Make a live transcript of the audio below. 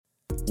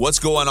What's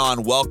going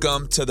on?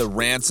 Welcome to the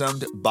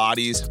Ransomed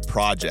Bodies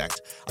Project.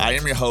 I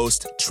am your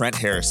host, Trent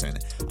Harrison.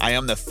 I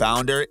am the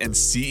founder and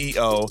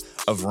CEO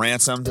of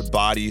Ransomed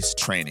Bodies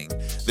Training.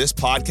 This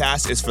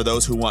podcast is for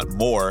those who want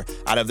more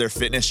out of their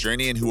fitness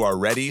journey and who are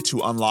ready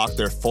to unlock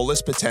their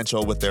fullest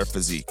potential with their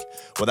physique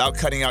without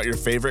cutting out your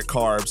favorite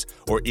carbs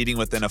or eating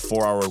within a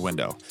 4-hour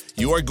window.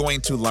 You are going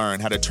to learn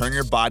how to turn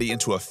your body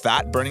into a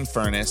fat-burning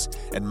furnace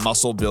and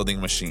muscle-building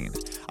machine.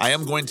 I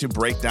am going to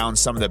break down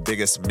some of the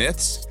biggest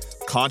myths,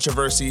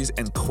 controversies,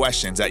 and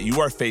questions that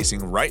you are facing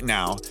right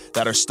now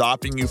that are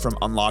stopping you from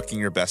unlocking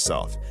your best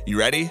self. You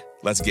ready?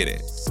 Let's get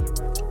it.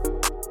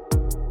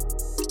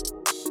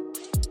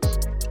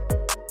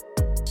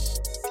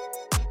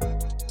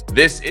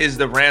 This is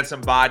the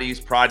Ransomed Bodies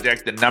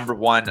Project, the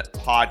 #1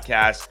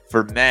 podcast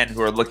for men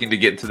who are looking to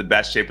get into the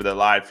best shape of their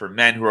life, for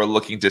men who are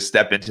looking to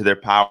step into their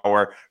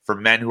power, for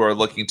men who are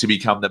looking to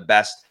become the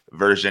best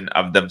version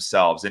of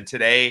themselves. And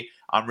today,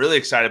 I'm really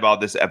excited about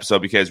this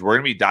episode because we're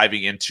going to be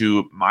diving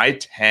into my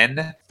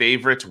 10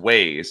 favorite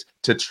ways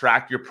to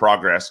track your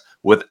progress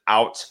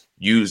without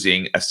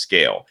using a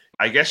scale.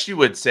 I guess you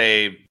would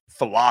say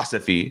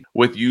philosophy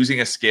with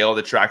using a scale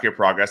to track your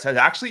progress has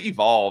actually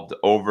evolved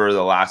over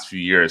the last few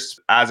years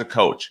as a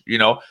coach.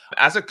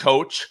 As a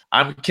coach,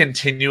 I'm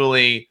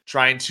continually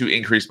trying to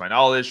increase my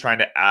knowledge, trying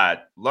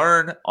to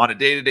learn on a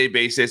day-to-day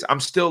basis.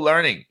 I'm still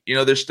learning.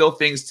 There's still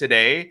things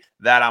today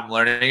that I'm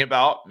learning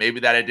about,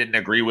 maybe that I didn't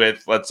agree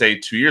with, let's say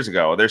 2 years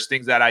ago. There's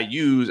things that I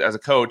use as a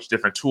coach,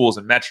 different tools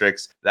and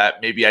metrics that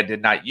maybe I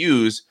did not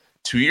use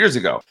 2 years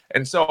ago.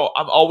 And so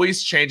I'm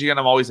always changing and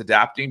I'm always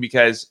adapting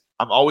because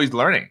I'm always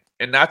learning.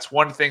 And that's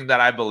one thing that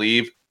I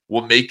believe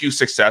will make you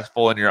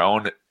successful in your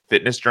own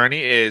fitness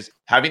journey is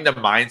having the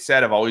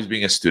mindset of always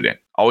being a student,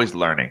 always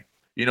learning.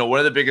 One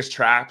of the biggest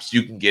traps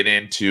you can get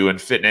into in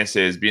fitness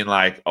is being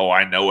like, oh,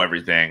 I know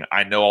everything.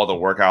 I know all the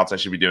workouts I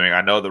should be doing.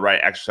 I know the right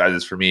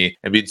exercises for me,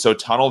 and being so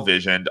tunnel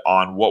visioned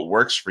on what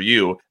works for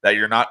you that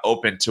you're not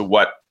open to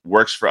what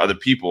works for other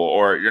people,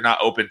 or you're not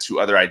open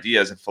to other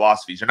ideas and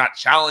philosophies. You're not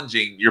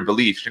challenging your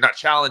beliefs. You're not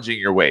challenging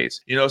your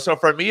ways. So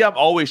for me, I'm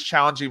always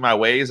challenging my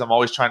ways. I'm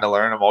always trying to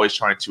learn. I'm always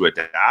trying to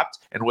adapt.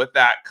 And with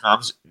that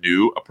comes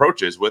new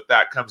approaches. With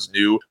that comes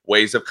new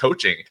ways of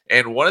coaching.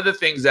 And one of the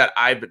things that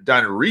I've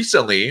done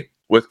recently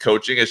with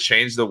coaching has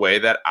changed the way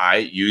that I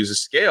use a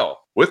scale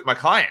with my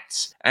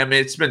clients.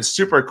 It's been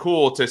super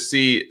cool to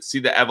see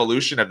the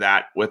evolution of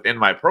that within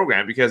my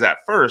program, because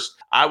at first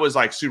I was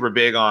like super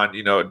big on,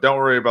 don't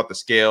worry about the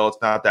scale.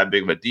 It's not that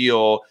big of a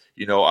deal.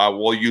 I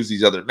will use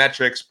these other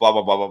metrics, blah,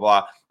 blah, blah, blah,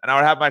 blah. And I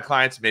would have my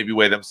clients maybe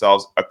weigh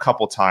themselves a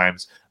couple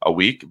times a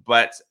week.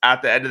 But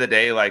at the end of the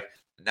day, like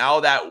now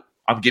that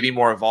I'm getting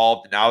more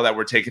involved, now that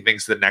we're taking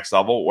things to the next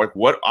level, like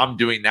what I'm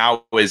doing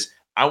now is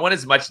I want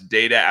as much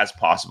data as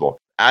possible.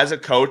 As a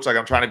coach,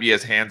 I'm trying to be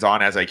as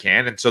hands-on as I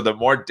can. And so the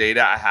more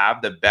data I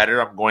have, the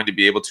better I'm going to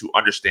be able to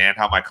understand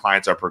how my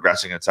clients are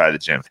progressing inside the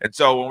gym. And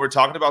so when we're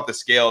talking about the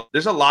scale,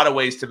 there's a lot of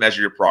ways to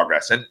measure your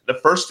progress. And the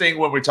first thing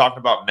when we're talking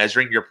about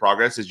measuring your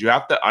progress is you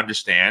have to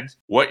understand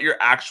what your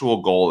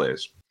actual goal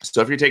is.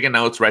 So if you're taking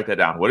notes, write that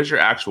down. What is your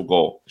actual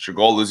goal? Is your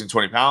goal losing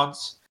 20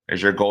 pounds?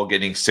 Is your goal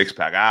getting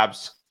 6-pack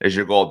abs? Is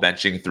your goal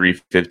benching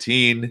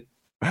 315?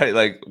 Right?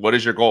 Like, what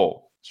is your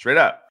goal? Straight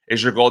up.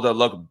 Is your goal to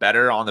look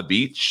better on the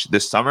beach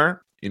this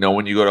summer?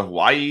 When you go to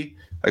Hawaii,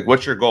 like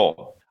what's your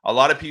goal? A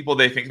lot of people,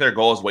 they think their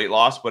goal is weight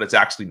loss, but it's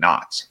actually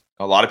not.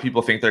 A lot of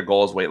people think their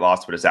goal is weight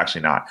loss, but it's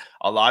actually not.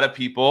 A lot of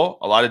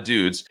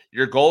dudes,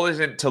 your goal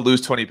isn't to lose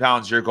 20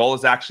 pounds. Your goal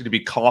is actually to be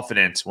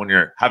confident when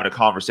you're having a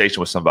conversation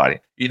with somebody.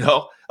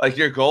 Like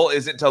your goal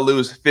isn't to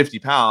lose 50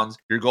 pounds.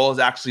 Your goal is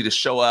actually to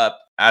show up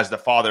as the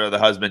father or the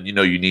husband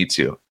you need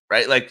to,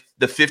 right? Like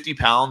the 50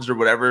 pounds or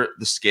whatever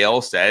the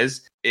scale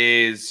says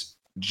is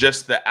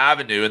just the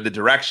avenue and the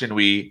direction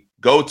we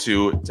go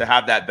to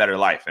have that better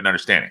life and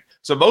understanding.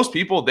 So most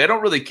people, they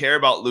don't really care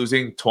about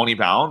losing 20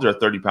 pounds or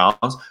 30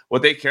 pounds.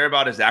 What they care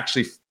about is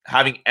actually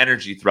having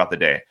energy throughout the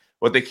day.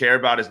 What they care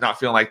about is not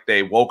feeling like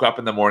they woke up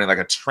in the morning like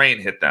a train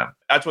hit them.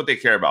 That's what they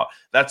care about.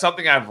 That's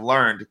something I've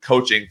learned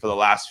coaching for the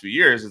last few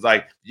years is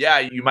like, yeah,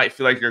 you might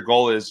feel like your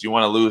goal is you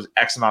want to lose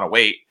X amount of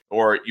weight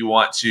or you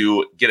want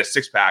to get a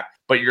 6-pack,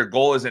 but your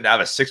goal isn't to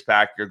have a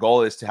 6-pack. Your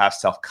goal is to have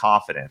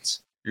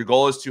self-confidence. Your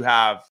goal is to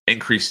have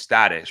increased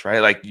status,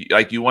 right?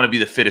 Like you want to be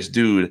the fittest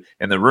dude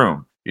in the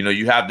room.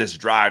 You have this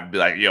drive to be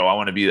like, I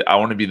want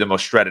to be the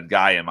most shredded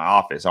guy in my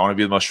office. I want to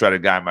be the most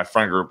shredded guy in my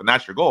friend group. And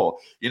that's your goal,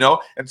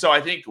 And so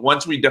I think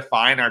once we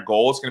define our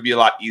goal, it's going to be a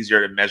lot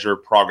easier to measure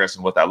progress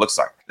and what that looks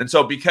like. And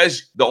so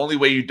because the only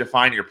way you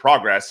define your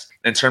progress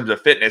in terms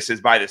of fitness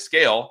is by the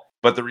scale,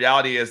 but the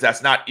reality is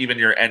that's not even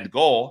your end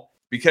goal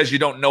because you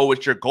don't know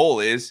what your goal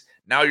is.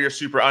 Now you're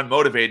super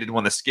unmotivated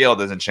when the scale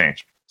doesn't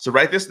change. So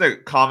write this in the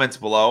comments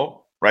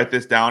below. Write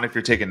this down if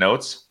you're taking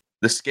notes.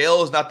 The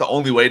scale is not the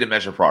only way to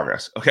measure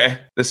progress, okay?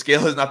 The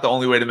scale is not the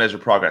only way to measure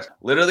progress.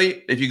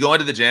 Literally, if you go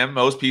into the gym,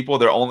 most people,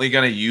 they're only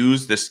going to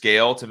use the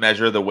scale to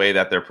measure the way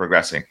that they're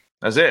progressing.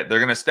 That's it. They're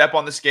going to step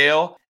on the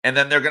scale and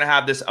then they're going to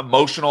have this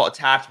emotional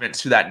attachment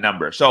to that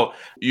number. So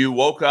you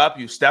woke up,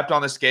 you stepped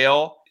on the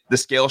scale, the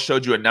scale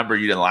showed you a number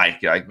you didn't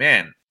like. You're like,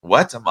 man,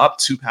 what? I'm up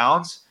 2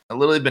 pounds. I've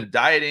literally been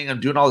dieting.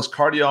 I'm doing all this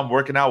cardio. I'm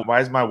working out. Why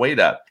is my weight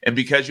up? And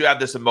because you have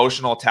this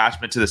emotional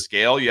attachment to the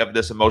scale, you have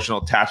this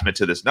emotional attachment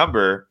to this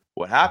number.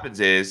 What happens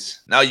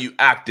is now you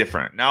act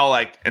different. Now,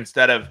 like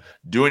instead of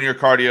doing your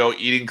cardio,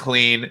 eating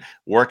clean,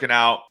 working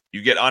out,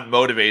 you get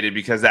unmotivated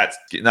because that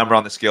number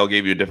on the scale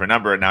gave you a different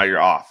number and now you're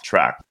off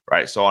track,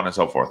 right? So on and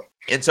so forth.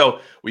 And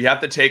so we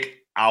have to take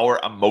our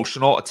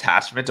emotional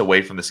attachment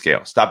away from the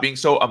scale. Stop being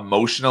so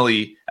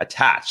emotionally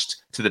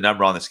attached to the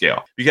number on the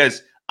scale.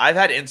 Because I've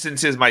had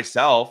instances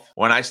myself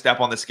when I step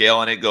on the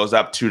scale and it goes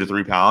up 2 to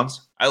 3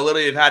 pounds. I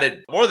literally have had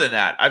it more than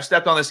that. I've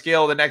stepped on the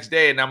scale the next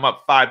day and I'm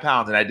up 5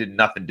 pounds and I did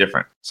nothing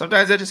different.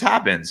 Sometimes that just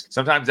happens.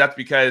 Sometimes that's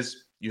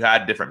because you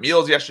had different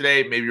meals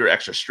yesterday. Maybe you were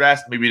extra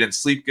stressed. Maybe you didn't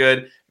sleep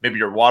good. Maybe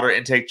your water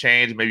intake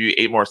changed. Maybe you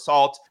ate more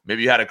salt.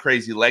 Maybe you had a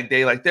crazy leg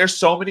day. Like there's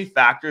so many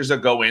factors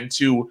that go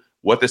into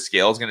what the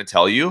scale is going to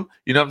tell you.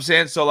 You know what I'm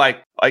saying? So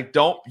like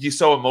don't be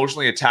so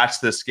emotionally attached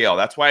to the scale.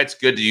 That's why it's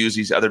good to use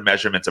these other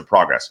measurements of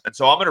progress. And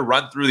so I'm going to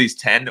run through these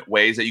 10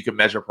 ways that you can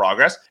measure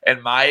progress.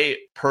 And my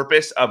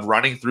purpose of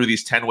running through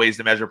these 10 ways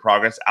to measure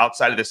progress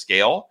outside of the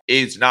scale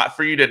is not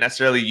for you to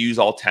necessarily use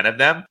all 10 of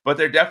them, but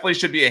there definitely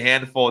should be a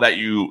handful that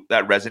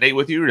resonate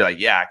with you. You're like,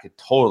 yeah, I could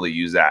totally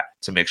use that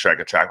to make sure I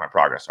could track my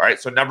progress. All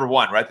right. So number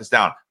 1, write this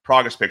down.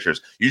 Progress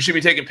pictures. You should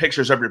be taking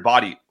pictures of your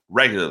body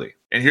regularly.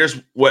 And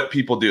here's what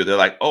people do. They're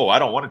like, oh, I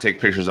don't want to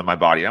take pictures of my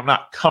body. I'm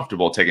not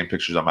comfortable taking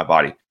pictures of my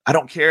body. I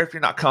don't care if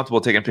you're not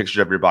comfortable taking pictures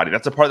of your body.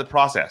 That's a part of the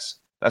process.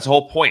 That's the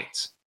whole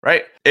point,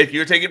 right? If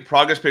you're taking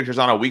progress pictures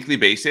on a weekly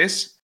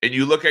basis and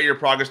you look at your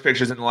progress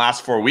pictures in the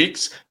last 4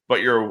 weeks,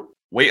 but your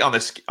weight on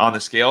the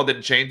scale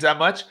didn't change that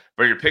much,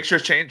 but your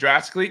pictures changed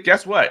drastically,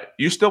 guess what?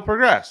 You still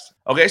progressed.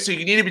 Okay, so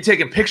you need to be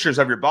taking pictures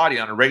of your body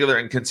on a regular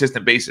and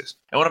consistent basis.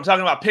 And when I'm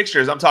talking about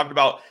pictures, I'm talking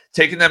about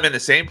taking them in the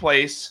same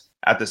place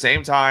at the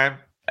same time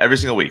every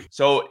single week.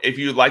 So if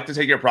you'd like to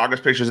take your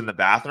progress pictures in the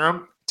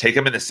bathroom, take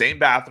them in the same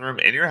bathroom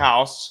in your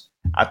house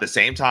at the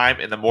same time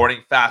in the morning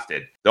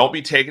fasted. Don't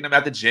be taking them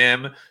at the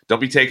gym. Don't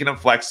be taking them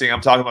flexing.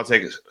 I'm talking about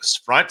taking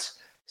front,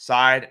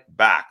 side,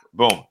 back.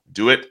 Boom.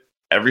 Do it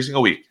every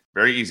single week.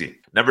 Very easy.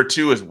 Number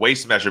 2 is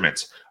waist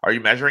measurements. Are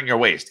you measuring your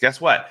waist? Guess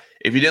what?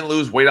 If you didn't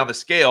lose weight on the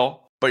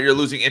scale, but you're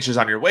losing inches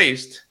on your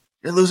waist,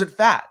 you're losing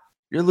fat.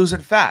 You're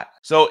losing fat.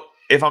 So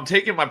if I'm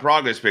taking my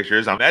progress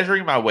pictures, I'm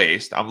measuring my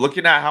waist, I'm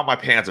looking at how my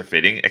pants are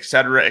fitting, et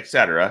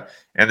cetera,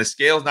 and the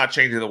scale's not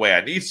changing the way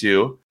I need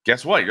to,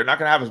 guess what? You're not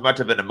going to have as much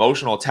of an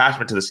emotional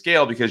attachment to the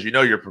scale because you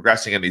know you're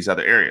progressing in these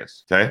other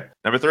areas, okay?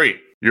 Number 3,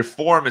 your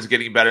form is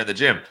getting better in the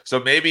gym. So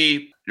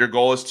maybe your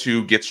goal is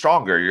to get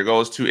stronger. Your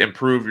goal is to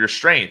improve your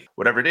strength,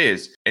 whatever it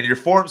is. And your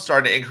form's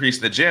starting to increase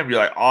in the gym. You're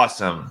like,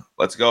 awesome,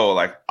 let's go.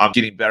 Like I'm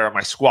getting better at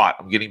my squat.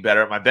 I'm getting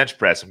better at my bench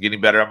press. I'm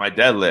getting better at my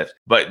deadlift.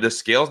 But the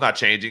scale's not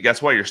changing.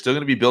 Guess what? You're still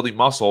going to be building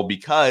muscle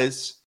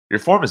because your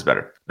form is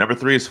better. Number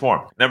 3 is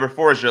form. Number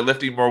 4 is you're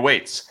lifting more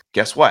weights.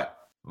 Guess what?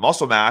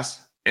 Muscle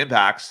mass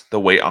impacts the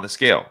weight on the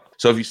scale.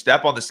 So if you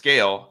step on the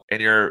scale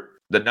and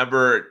the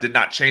number did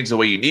not change the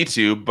way you need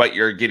to, but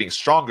you're getting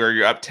stronger,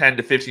 you're up 10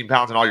 to 15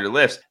 pounds in all your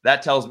lifts,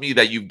 that tells me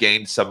that you've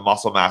gained some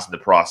muscle mass in the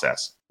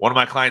process. One of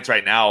my clients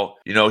right now,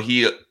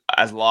 he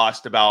has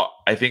lost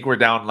I think we're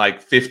down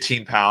like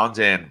 15 pounds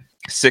in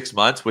 6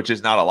 months, which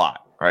is not a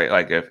lot, right?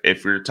 Like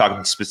if we're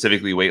talking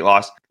specifically weight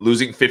loss,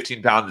 losing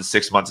 15 pounds in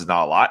 6 months is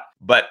not a lot.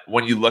 But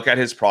when you look at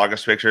his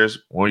progress pictures,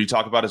 when you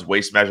talk about his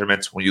waist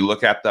measurements, when you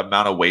look at the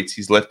amount of weights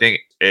he's lifting,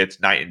 it's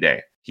night and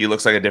day. He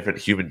looks like a different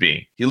human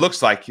being. He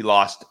looks like he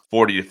lost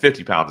 40 to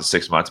 50 pounds in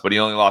 6 months, but he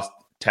only lost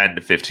 10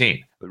 to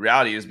 15. The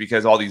reality is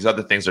because all these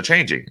other things are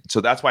changing.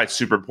 So that's why it's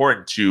super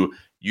important to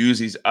use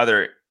these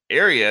other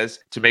areas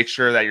to make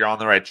sure that you're on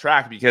the right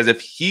track. Because if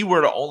he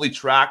were to only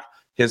track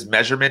his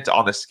measurement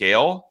on the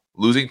scale,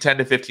 losing 10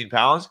 to 15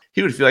 pounds,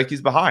 he would feel like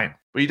he's behind.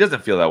 But he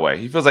doesn't feel that way.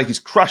 He feels like he's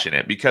crushing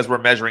it because we're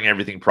measuring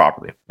everything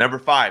properly. Number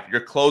 5,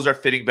 your clothes are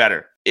fitting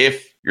better.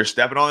 If you're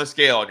stepping on the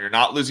scale and you're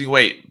not losing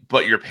weight,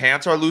 but your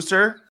pants are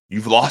looser,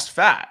 you've lost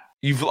fat.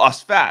 You've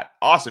lost fat.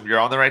 Awesome. You're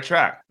on the right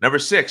track. Number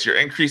 6, your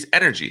increased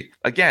energy.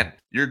 Again,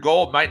 your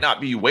goal might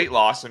not be weight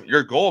loss. And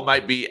your goal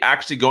might be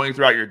actually going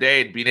throughout your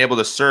day and being able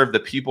to serve the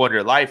people in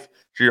your life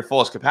to your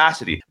fullest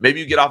capacity. Maybe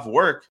you get off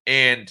work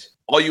and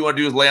all you want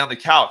to do is lay on the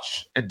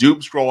couch and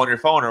doom scroll on your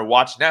phone or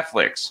watch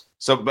Netflix.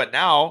 But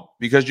now,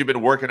 because you've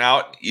been working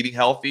out, eating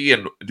healthy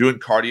and doing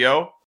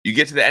cardio, you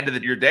get to the end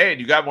of your day and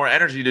you got more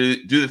energy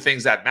to do the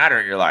things that matter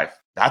in your life.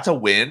 That's a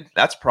win.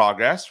 That's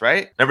progress,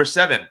 right? Number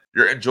 7,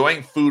 you're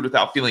enjoying food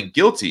without feeling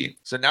guilty.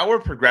 So now we're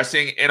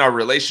progressing in our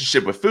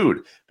relationship with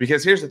food.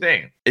 Because here's the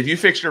thing. If you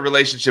fix your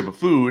relationship with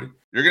food,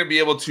 you're going to be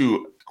able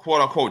to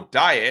quote unquote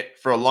diet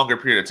for a longer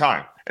period of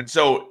time. And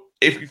so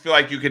if you feel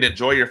like you can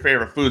enjoy your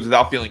favorite foods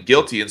without feeling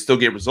guilty and still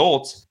get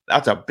results,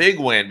 that's a big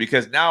win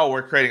because now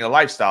we're creating a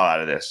lifestyle out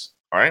of this.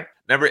 All right.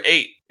 Number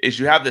 8 is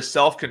you have the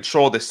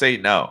self-control to say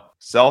no.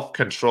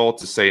 Self-control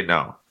to say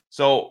no.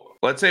 So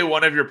let's say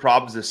one of your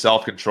problems is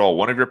self-control.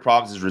 One of your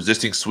problems is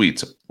resisting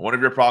sweets. One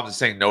of your problems is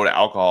saying no to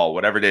alcohol,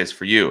 whatever it is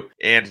for you.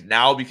 And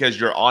now because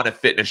you're on a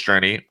fitness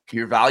journey,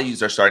 your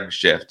values are starting to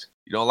shift.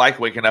 You don't like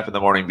waking up in the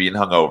morning being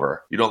hungover.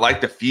 You don't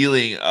like the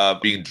feeling of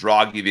being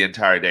groggy the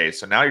entire day.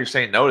 So now you're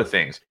saying no to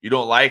things. You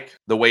don't like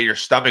the way your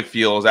stomach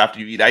feels after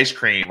you eat ice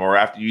cream or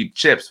after you eat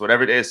chips,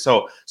 whatever it is.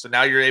 So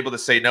now you're able to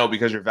say no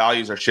because your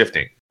values are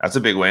shifting. That's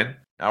a big win.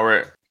 Now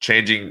we're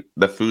changing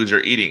the foods you're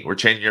eating. We're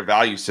changing your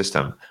value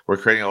system. We're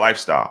creating a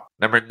lifestyle.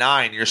 Number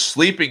 9, you're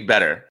sleeping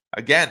better.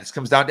 Again, this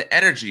comes down to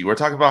energy. We're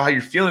talking about how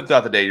you're feeling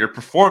throughout the day, your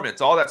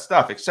performance, all that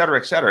stuff, et cetera,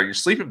 et cetera. You're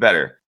sleeping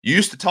better. You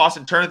used to toss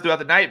and turn throughout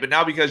the night, but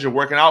now because you're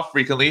working out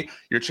frequently,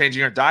 you're changing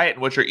your diet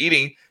and what you're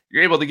eating,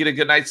 you're able to get a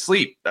good night's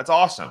sleep. That's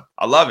awesome.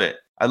 I love it.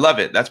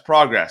 That's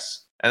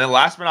progress. And then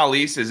last but not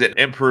least is an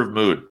improved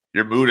mood.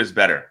 Your mood is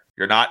better.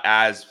 You're not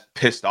as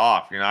pissed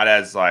off. You're not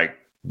as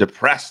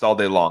depressed all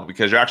day long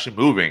because you're actually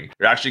moving.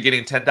 You're actually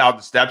getting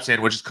 10,000 steps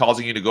in, which is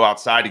causing you to go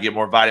outside to get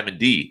more vitamin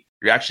D.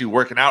 You're actually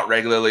working out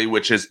regularly,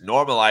 which is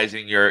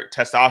normalizing your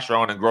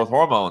testosterone and growth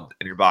hormone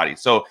in your body.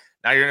 So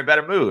now you're in a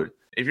better mood.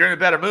 If you're in a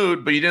better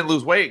mood, but you didn't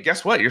lose weight,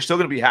 guess what? You're still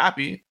going to be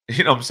happy.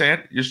 You know what I'm saying?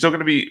 You're still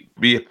going to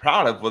be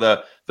proud of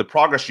the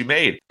progress you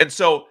made. And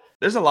so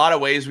there's a lot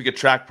of ways we could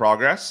track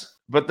progress.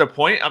 But the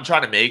point I'm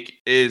trying to make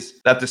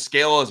is that the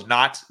scale is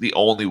not the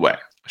only way.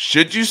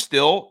 Should you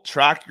still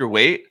track your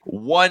weight?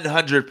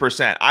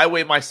 100%. I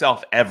weigh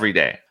myself every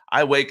day.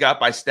 I wake up,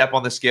 I step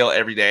on the scale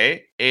every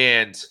day.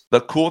 And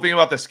the cool thing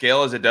about the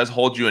scale is it does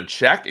hold you in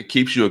check. It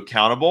keeps you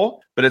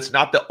accountable, but it's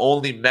not the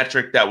only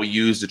metric that we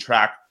use to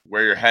track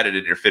where you're headed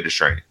in your fitness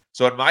training.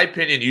 So in my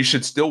opinion, you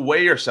should still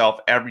weigh yourself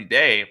every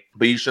day,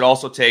 but you should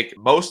also take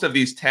most of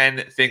these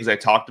 10 things I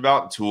talked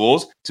about and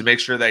tools to make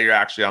sure that you're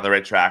actually on the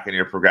right track and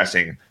you're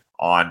progressing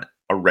on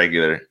a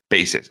regular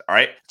basis. All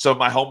right. So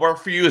my homework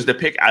for you is to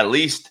pick at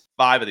least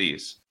 5 of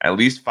these, at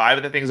least 5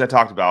 of the things I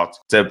talked about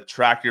to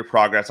track your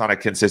progress on a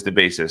consistent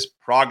basis.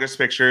 Progress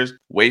pictures,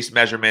 waist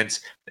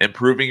measurements,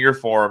 improving your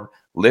form,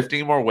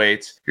 lifting more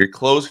weights, your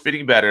clothes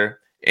fitting better,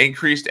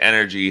 increased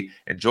energy,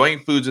 enjoying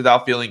foods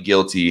without feeling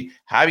guilty,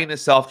 having the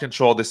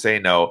self-control to say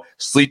no,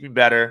 sleeping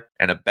better,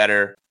 and a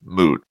better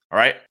mood. All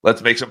right,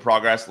 let's make some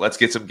progress. Let's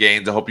get some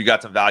gains. I hope you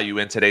got some value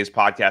in today's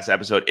podcast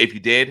episode. If you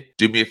did,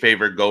 do me a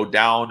favor, go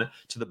down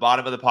to the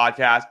bottom of the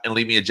podcast and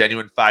leave me a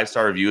genuine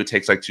 5-star review. It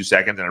takes 2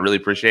 seconds and I really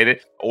appreciate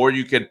it. Or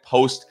you could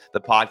post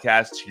the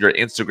podcast to your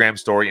Instagram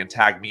story and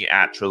tag me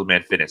at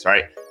Trizzleman Fitness. All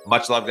right,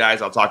 much love,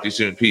 guys. I'll talk to you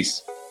soon.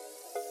 Peace.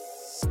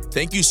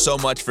 Thank you so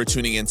much for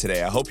tuning in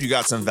today. I hope you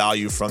got some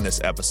value from this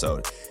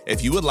episode.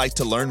 If you would like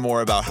to learn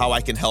more about how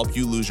I can help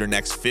you lose your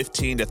next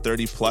 15 to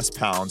 30 plus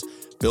pounds,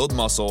 build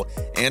muscle,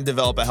 and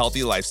develop a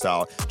healthy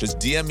lifestyle, just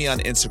DM me on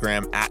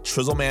Instagram at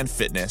Trizzleman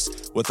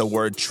Fitness with the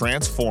word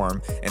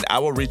transform, and I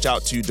will reach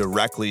out to you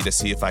directly to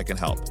see if I can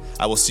help.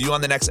 I will see you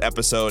on the next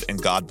episode,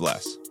 and God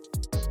bless.